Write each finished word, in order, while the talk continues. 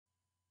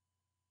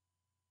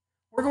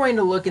We're going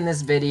to look in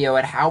this video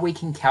at how we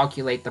can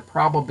calculate the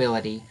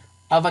probability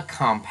of a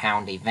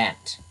compound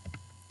event.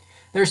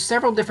 There are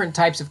several different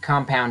types of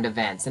compound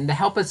events, and to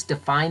help us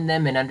define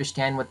them and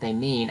understand what they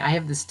mean, I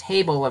have this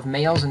table of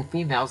males and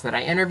females that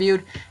I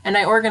interviewed, and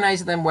I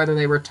organized them whether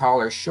they were tall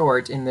or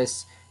short in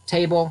this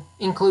table,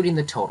 including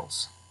the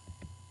totals.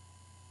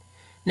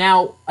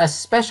 Now, a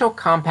special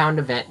compound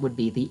event would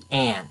be the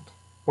AND,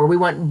 where we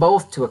want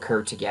both to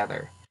occur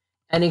together.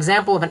 An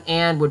example of an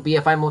AND would be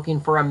if I'm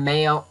looking for a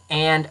male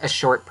and a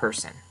short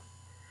person.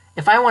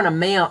 If I want a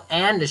male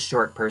and a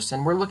short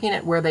person, we're looking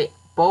at where they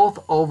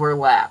both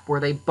overlap, where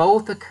they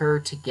both occur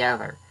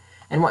together.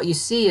 And what you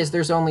see is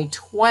there's only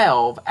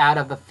 12 out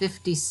of the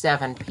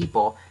 57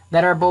 people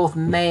that are both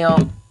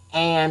male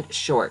and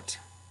short.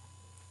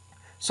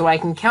 So I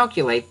can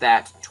calculate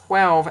that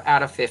 12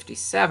 out of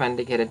 57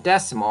 to get a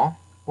decimal.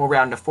 We'll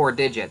round to 4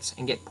 digits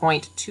and get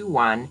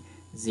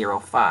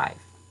 0.2105.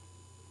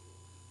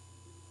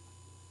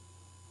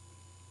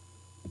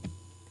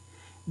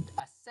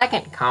 A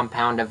second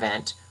compound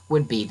event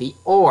would be the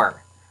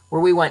OR,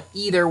 where we want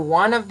either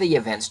one of the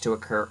events to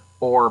occur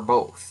or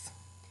both.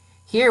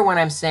 Here, when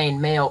I'm saying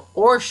male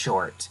or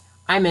short,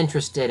 I'm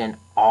interested in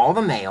all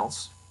the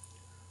males,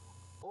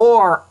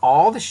 or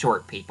all the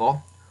short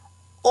people,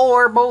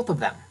 or both of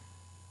them.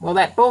 Well,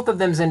 that both of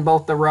them's in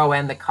both the row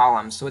and the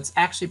column, so it's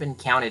actually been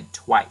counted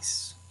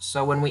twice.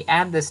 So when we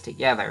add this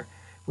together,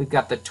 we've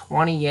got the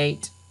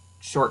 28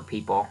 short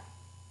people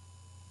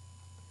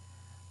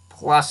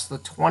plus the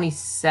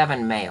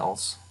 27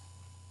 males,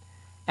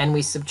 and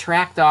we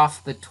subtract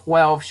off the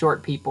 12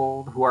 short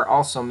people who are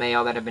also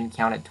male that have been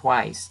counted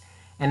twice,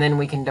 and then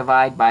we can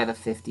divide by the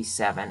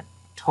 57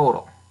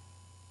 total.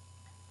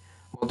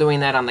 Well,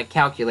 doing that on the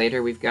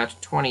calculator, we've got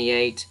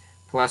 28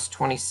 plus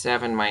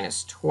 27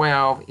 minus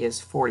 12 is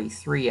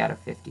 43 out of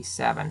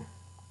 57.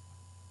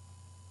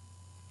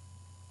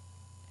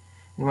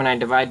 And when I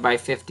divide by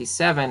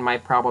 57, my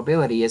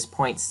probability is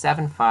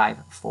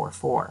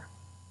 0.7544.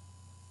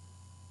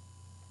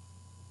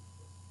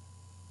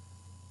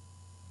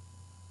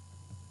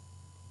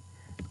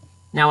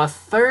 Now, a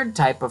third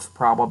type of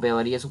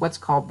probability is what's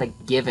called the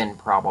given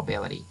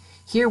probability.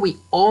 Here we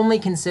only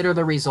consider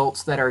the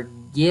results that are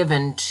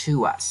given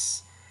to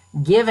us.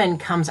 Given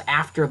comes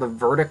after the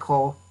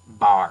vertical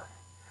bar.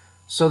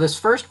 So this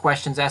first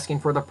question is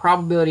asking for the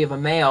probability of a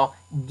male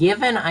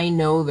given I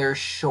know they're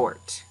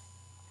short,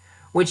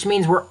 which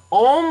means we're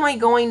only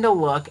going to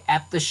look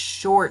at the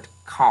short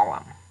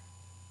column.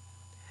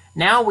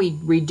 Now we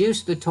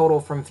reduce the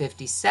total from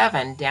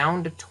 57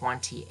 down to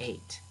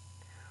 28.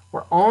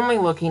 We're only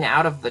looking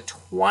out of the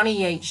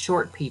 28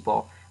 short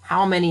people,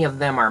 how many of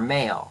them are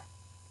male?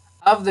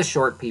 Of the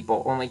short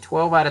people, only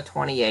 12 out of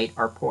 28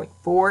 are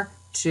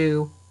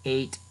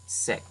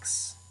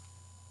 0.4286.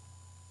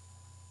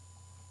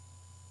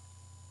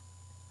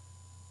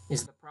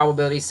 Is the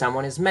probability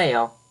someone is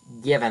male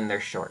given they're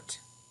short.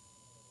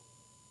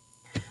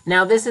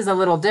 Now this is a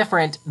little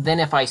different than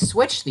if I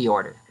switch the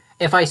order.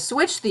 If I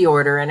switch the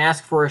order and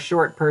ask for a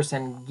short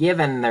person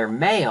given they're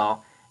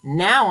male,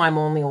 now I'm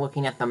only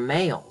looking at the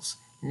males.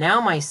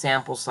 Now my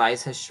sample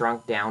size has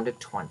shrunk down to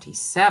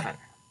 27,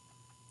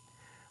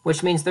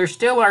 which means there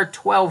still are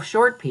 12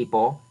 short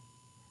people,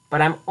 but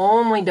I'm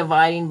only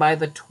dividing by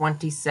the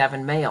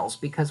 27 males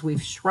because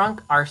we've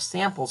shrunk our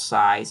sample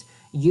size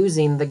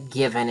using the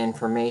given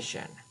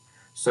information.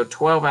 So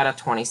 12 out of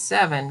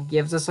 27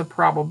 gives us a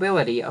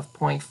probability of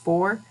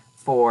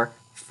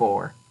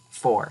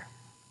 0.4444.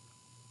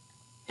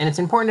 And it's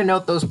important to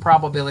note those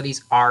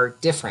probabilities are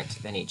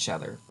different than each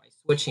other by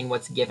switching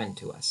what's given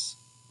to us.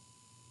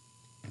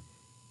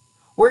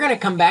 We're going to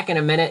come back in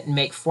a minute and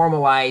make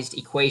formalized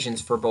equations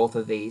for both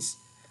of these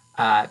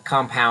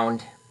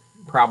compound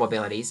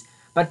probabilities.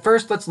 But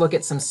first, let's look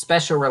at some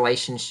special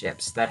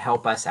relationships that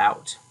help us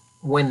out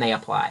when they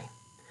apply.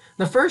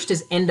 The first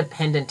is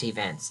independent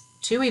events.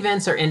 Two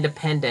events are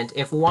independent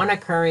if one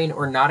occurring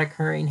or not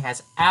occurring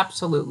has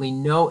absolutely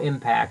no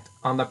impact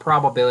on the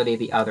probability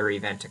the other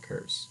event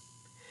occurs.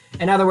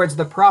 In other words,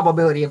 the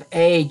probability of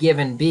A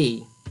given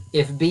B,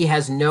 if B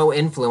has no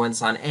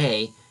influence on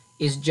A,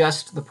 is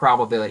just the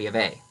probability of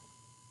A.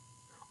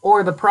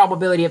 Or the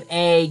probability of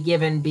A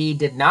given B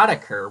did not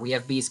occur, we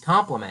have B's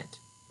complement.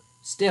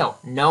 Still,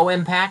 no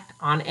impact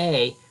on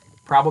A,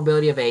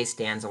 probability of A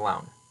stands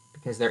alone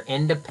because they're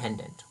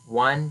independent.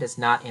 One does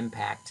not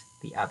impact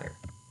the other.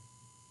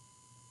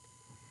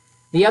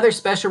 The other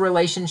special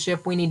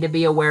relationship we need to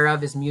be aware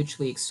of is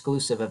mutually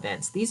exclusive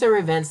events. These are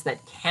events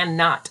that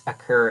cannot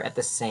occur at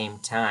the same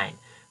time.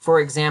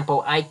 For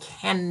example, I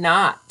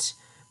cannot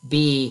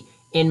be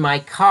in my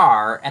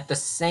car at the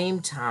same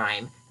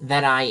time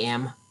that I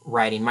am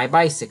riding my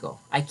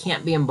bicycle. I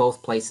can't be in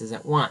both places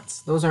at once.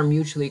 Those are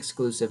mutually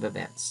exclusive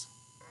events.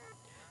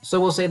 So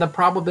we'll say the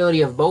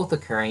probability of both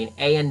occurring,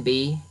 A and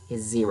B,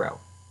 is 0.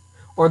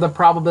 Or the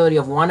probability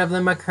of one of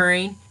them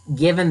occurring,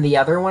 given the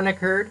other one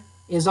occurred,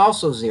 is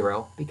also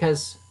 0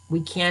 because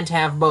we can't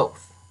have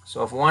both.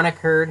 So if one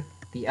occurred,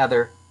 the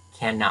other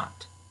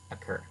cannot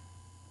occur.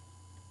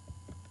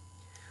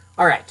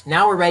 All right,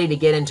 now we're ready to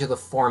get into the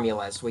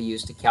formulas we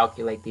use to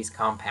calculate these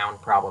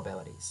compound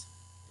probabilities.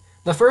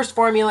 The first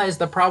formula is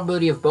the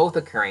probability of both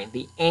occurring,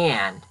 the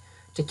and.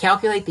 To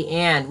calculate the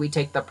and, we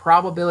take the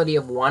probability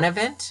of one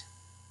event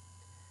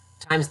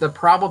times the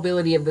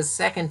probability of the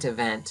second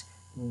event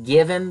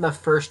given the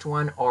first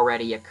one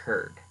already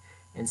occurred.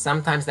 And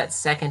sometimes that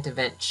second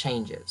event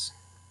changes.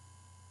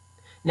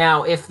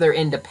 Now, if they're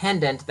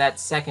independent, that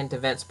second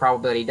event's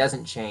probability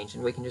doesn't change,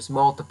 and we can just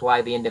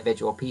multiply the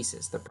individual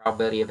pieces, the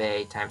probability of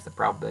A times the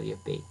probability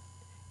of B,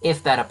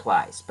 if that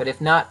applies. But if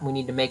not, we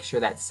need to make sure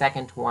that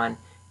second one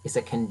is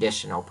a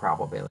conditional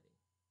probability.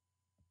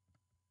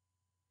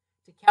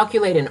 To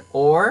calculate an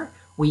OR,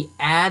 we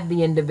add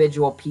the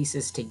individual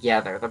pieces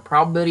together, the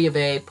probability of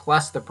A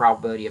plus the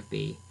probability of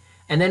B.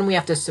 And then we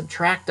have to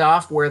subtract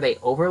off where they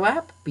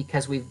overlap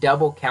because we've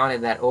double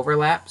counted that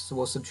overlap. So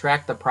we'll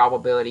subtract the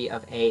probability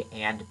of A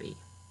and B.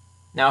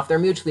 Now, if they're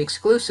mutually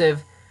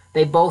exclusive,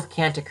 they both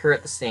can't occur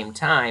at the same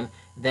time.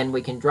 Then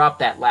we can drop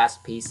that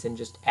last piece and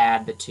just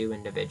add the two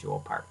individual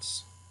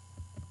parts.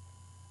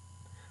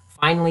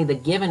 Finally, the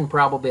given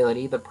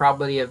probability, the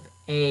probability of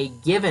A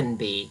given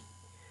B.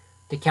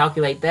 To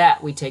calculate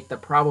that, we take the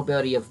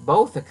probability of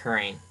both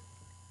occurring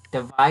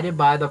divided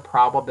by the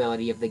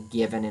probability of the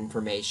given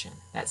information.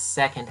 That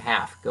second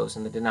half goes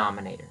in the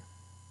denominator.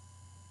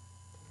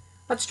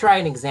 Let's try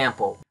an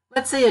example.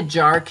 Let's say a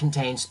jar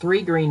contains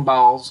 3 green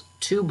balls,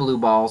 2 blue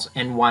balls,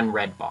 and 1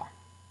 red ball.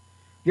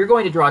 You're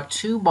going to draw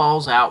 2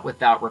 balls out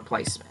without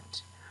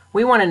replacement.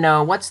 We want to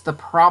know what's the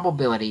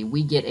probability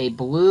we get a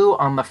blue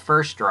on the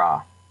first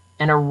draw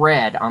and a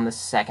red on the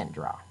second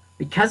draw.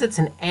 Because it's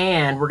an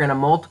and, we're going to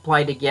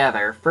multiply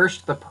together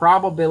first the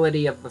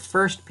probability of the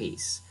first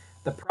piece,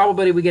 the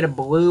probability we get a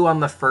blue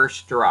on the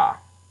first draw.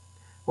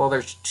 Well,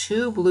 there's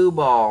 2 blue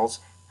balls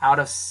out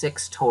of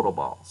 6 total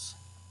balls.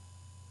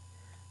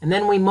 And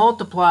then we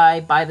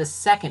multiply by the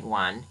second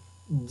one,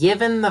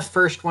 given the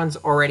first one's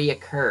already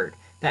occurred.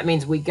 That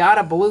means we got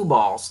a blue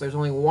ball, so there's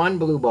only 1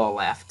 blue ball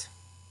left.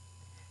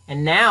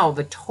 And now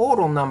the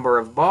total number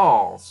of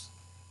balls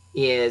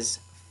is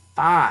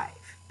 5,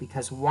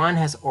 because 1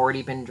 has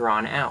already been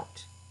drawn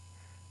out.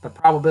 The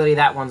probability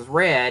that one's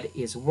red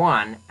is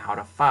 1 out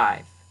of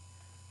 5.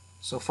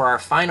 So for our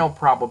final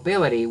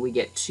probability, we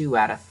get 2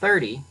 out of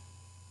 30,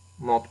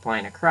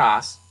 multiplying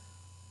across,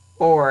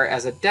 or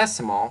as a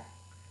decimal,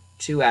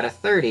 2 out of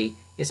 30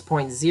 is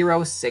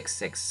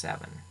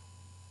 0.0667.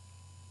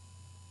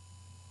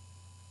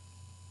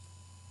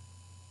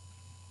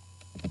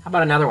 How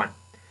about another one?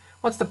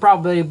 What's the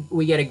probability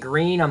we get a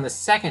green on the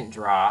second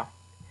draw,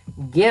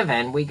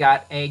 given we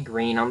got a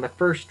green on the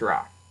first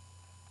draw?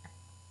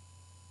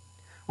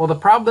 Well, the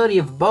probability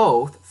of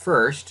both,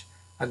 first,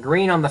 a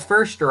green on the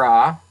first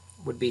draw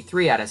would be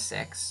 3 out of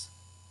 6,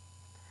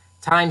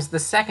 times the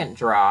second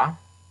draw.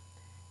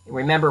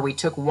 Remember, we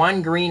took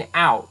 1 green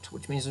out,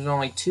 which means there's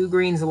only 2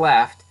 greens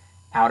left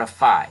out of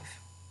 5.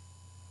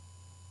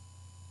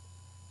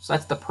 So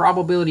that's the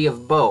probability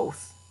of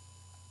both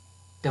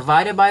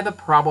divided by the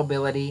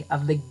probability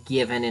of the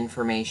given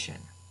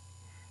information.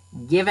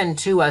 Given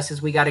to us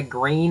is we got a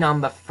green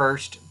on the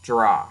first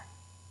draw.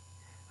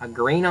 A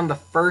green on the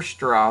first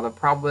draw, the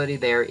probability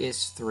there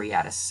is 3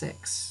 out of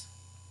 6.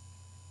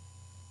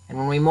 And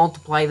when we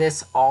multiply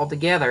this all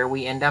together,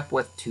 we end up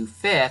with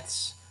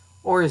 2/5,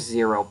 or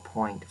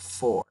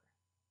 0.4.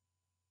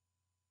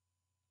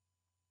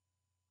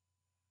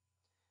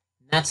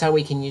 That's how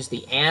we can use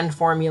the and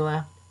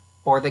formula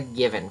or the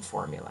given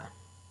formula.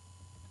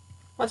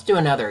 Let's do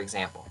another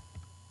example.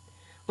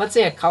 Let's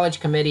say a college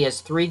committee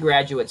has 3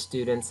 graduate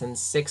students and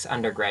 6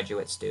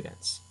 undergraduate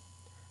students.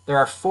 There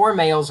are 4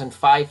 males and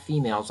 5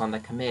 females on the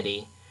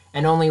committee,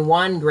 and only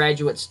 1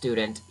 graduate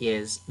student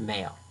is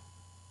male.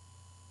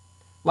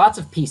 Lots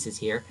of pieces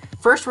here.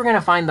 First, we're going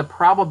to find the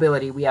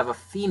probability we have a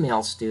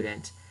female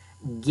student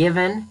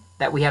given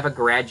that we have a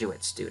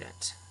graduate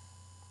student.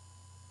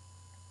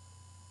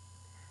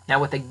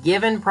 Now, with a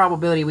given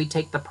probability, we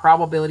take the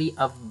probability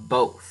of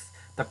both.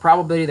 The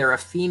probability they're a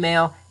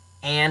female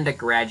and a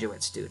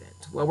graduate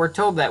student. Well, we're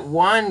told that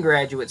 1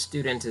 graduate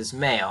student is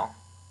male,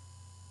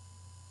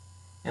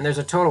 and there's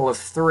a total of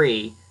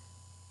 3.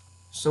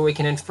 So we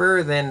can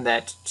infer then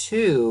that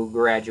 2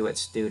 graduate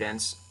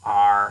students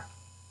are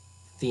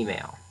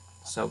female.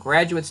 So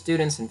graduate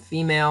students and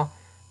female,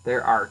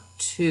 there are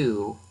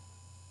 2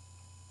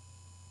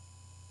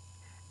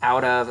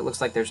 out of, it looks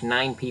like there's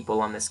 9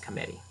 people on this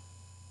committee.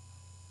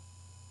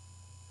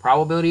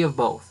 Probability of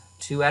both,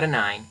 2 out of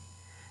 9,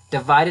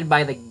 divided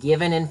by the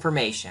given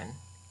information.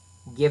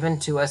 Given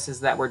to us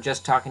is that we're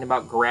just talking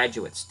about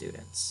graduate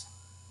students.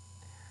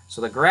 So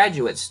the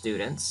graduate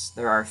students,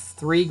 there are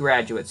 3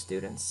 graduate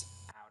students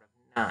out of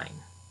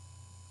 9.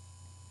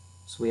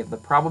 So we have the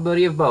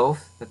probability of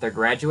both, that they're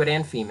graduate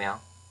and female,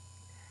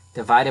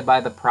 divided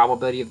by the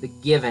probability of the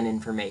given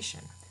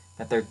information,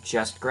 that they're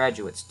just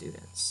graduate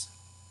students.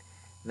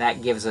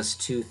 That gives us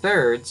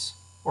 2/3,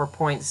 or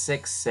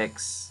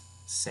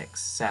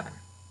 0.6667.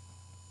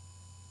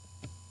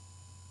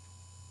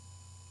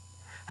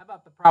 How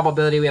about the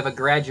probability we have a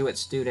graduate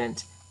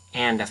student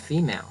and a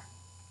female?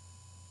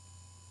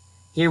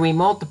 Here we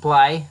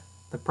multiply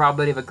the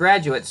probability of a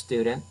graduate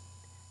student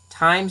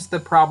times the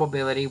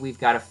probability we've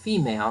got a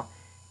female,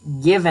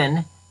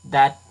 given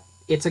that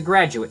it's a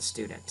graduate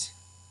student.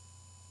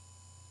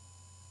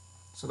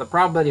 So the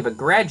probability of a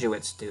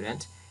graduate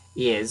student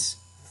is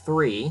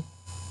 3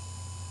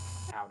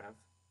 out of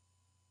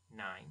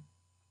 9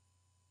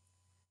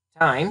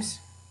 times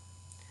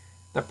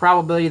the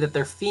probability that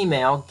they're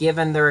female,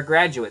 given they're a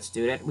graduate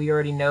student. We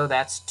already know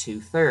that's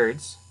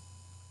 2/3.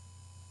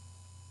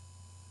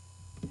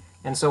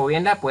 And so what we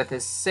end up with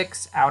is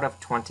 6 out of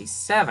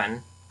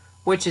 27,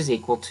 which is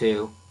equal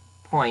to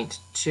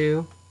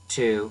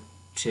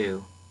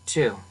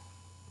 0.2222,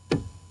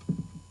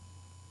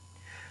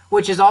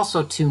 which is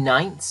also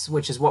 2/9,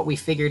 which is what we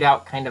figured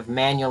out kind of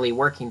manually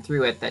working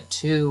through it, that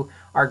 2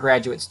 are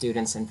graduate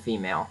students and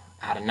female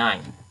out of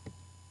 9.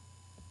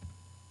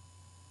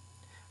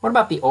 What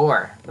about the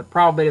or? The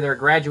probability they're a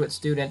graduate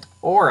student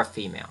or a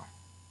female.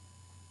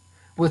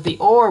 With the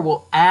or,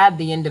 we'll add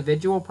the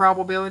individual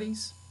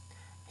probabilities,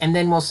 and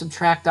then we'll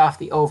subtract off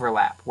the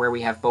overlap where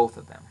we have both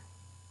of them.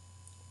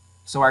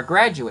 So our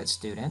graduate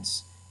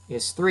students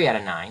is 3 out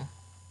of 9,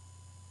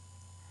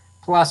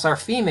 plus our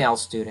female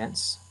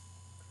students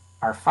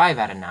are 5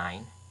 out of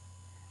 9,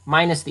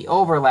 minus the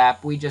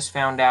overlap we just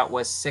found out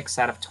was 6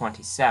 out of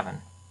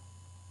 27.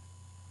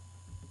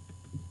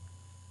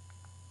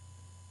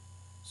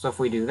 So if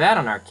we do that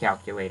on our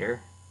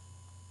calculator,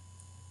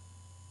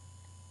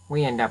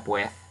 we end up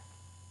with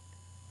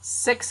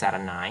 6 out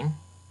of 9,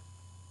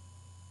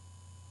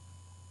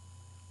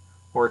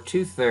 or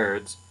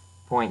 2/3,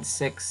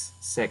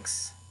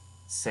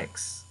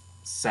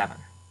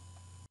 0.6667.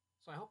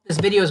 So I hope this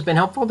video has been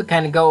helpful to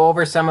kind of go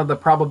over some of the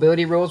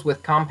probability rules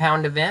with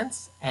compound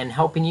events and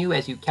helping you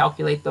as you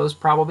calculate those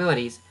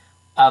probabilities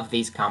of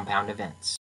these compound events.